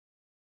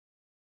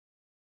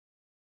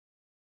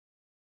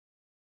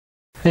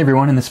Hey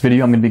everyone, in this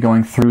video I'm going to be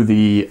going through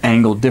the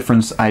angle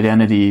difference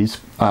identities,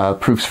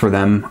 proofs for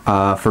them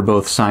for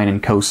both sine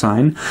and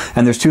cosine.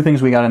 And there's two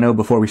things we got to know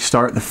before we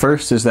start. The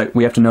first is that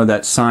we have to know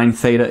that sine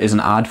theta is an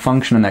odd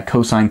function and that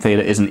cosine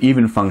theta is an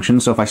even function.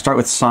 So if I start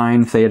with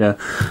sine theta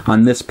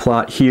on this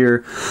plot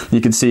here, you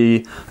can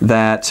see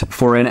that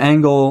for an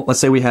angle, let's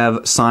say we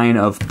have sine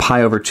of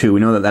pi over 2, we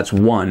know that that's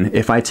 1.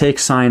 If I take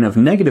sine of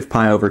negative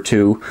pi over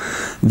 2,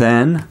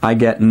 then I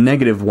get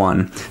negative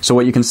 1. So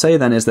what you can say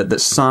then is that the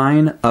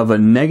sine of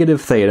a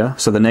negative theta,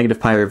 so the negative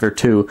pi over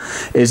 2,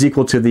 is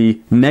equal to the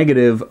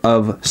negative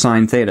of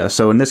sine theta.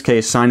 So in this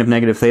case, sine of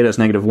negative theta is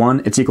negative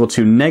 1. It's equal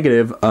to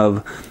negative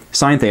of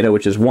sine theta,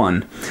 which is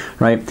 1,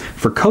 right?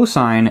 For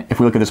cosine, if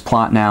we look at this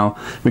plot now,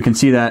 we can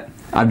see that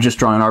I've just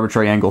drawn an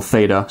arbitrary angle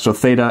theta. So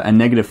theta and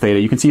negative theta,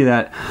 you can see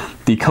that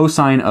the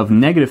cosine of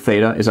negative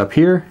theta is up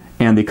here,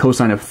 and the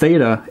cosine of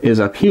theta is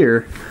up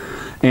here,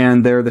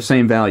 and they're the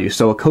same value.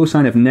 So a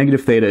cosine of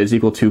negative theta is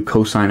equal to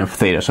cosine of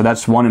theta. So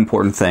that's one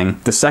important thing.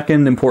 The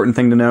second important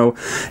thing to know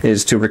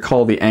is to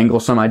recall the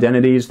angle sum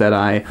identities that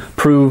I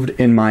proved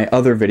in my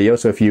other video.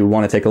 So if you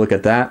want to take a look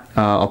at that,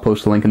 I'll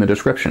post a link in the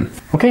description.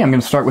 Okay, I'm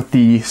going to start with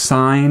the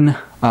sine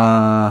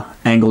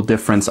angle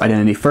difference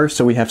identity first.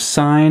 So we have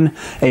sine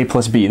A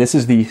plus B. This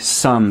is the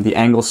sum, the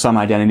angle sum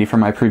identity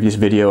from my previous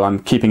video. I'm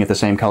keeping it the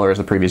same color as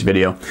the previous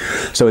video.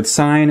 So it's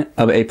sine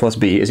of A plus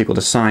B is equal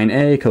to sine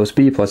A cos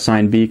B plus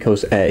sine B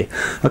cos A.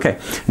 Okay,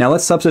 now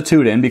let's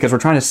substitute in, because we're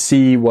trying to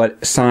see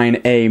what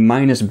sine A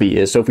minus B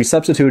is. So if we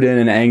substitute in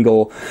an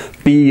angle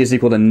B is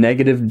equal to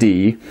negative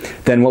D,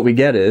 then what we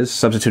get is,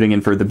 substituting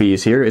in for the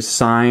B's here, is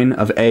sine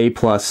of A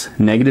plus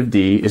negative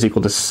D is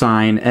equal to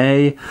sine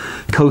A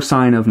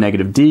cosine of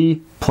negative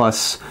D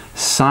plus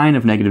sine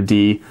of negative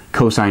D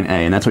cosine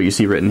A, and that's what you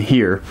see written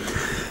here.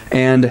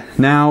 And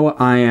now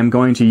I am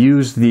going to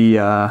use the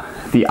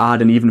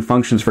odd and even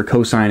functions for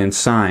cosine and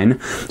sine.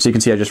 So you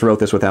can see I just wrote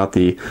this without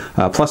the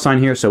plus sign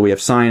here. So we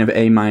have sine of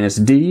A minus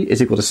D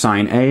is equal to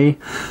sine A,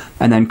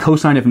 and then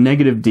cosine of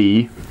negative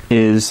D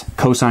is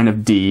cosine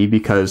of D,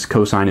 because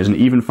cosine is an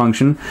even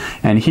function.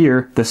 And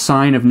here, the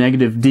sine of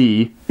negative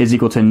D is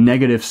equal to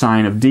negative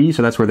sine of D,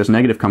 so that's where this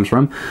negative comes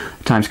from,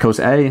 times cos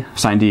A.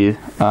 Sine D,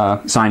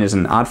 sine is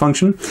an odd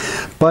function.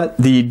 But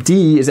the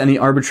D is any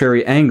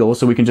arbitrary angle,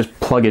 so we can just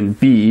plug in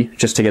B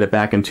just to get it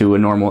back into a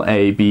normal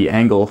A-B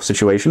angle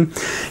situation.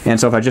 And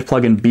so if I just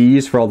plug in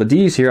B's for all the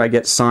D's here, I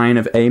get sine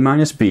of A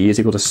minus B is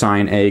equal to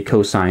sine A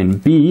cosine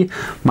B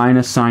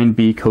minus sine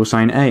B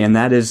cosine A, and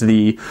that is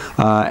the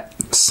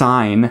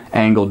sine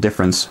angle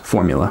difference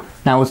formula.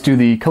 Now let's do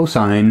the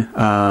cosine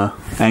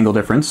angle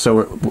difference.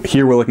 So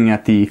here we're looking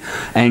at the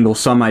angle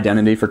sum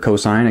identity for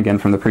cosine, again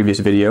from the previous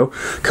video.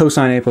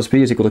 Cosine A plus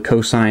B is equal to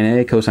cosine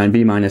A, cosine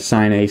B minus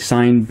sine A,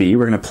 sine B.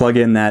 We're going to plug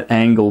in that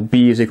angle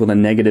B is equal to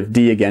negative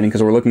D again,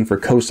 because we're looking for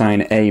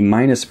cosine A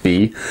minus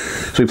B.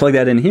 So we plug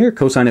that in here.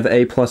 Cosine of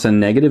A plus a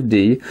negative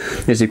D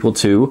is equal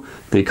to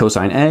the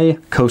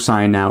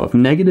cosine now of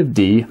negative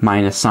D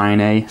minus sine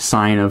A,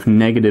 sine of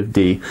negative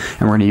D.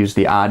 And we're going to use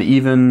the odd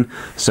even,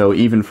 so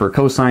even for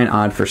cosine,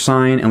 odd for sine.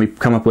 And we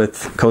come up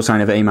with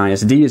cosine of A minus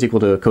D is equal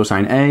to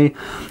cosine A.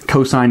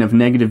 Cosine of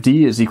negative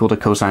D is equal to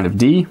cosine of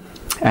D.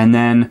 And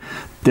then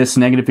this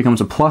negative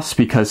becomes a plus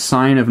because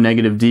sine of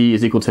negative D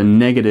is equal to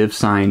negative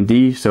sine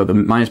D. So the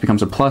minus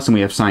becomes a plus and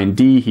we have sine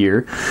D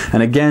here.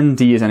 And again,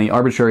 D is any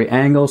arbitrary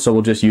angle, so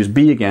we'll just use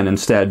B again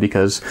instead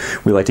because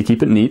we like to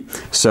keep it neat.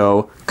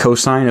 So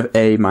cosine of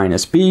A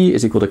minus B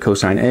is equal to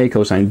cosine A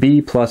cosine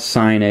B plus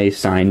sine A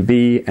sine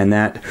B. And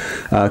that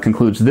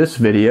concludes this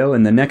video.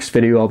 In the next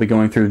video, I'll be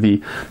going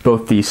through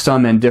both the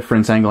sum and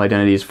difference angle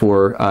identities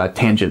for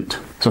tangent.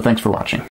 So thanks for watching.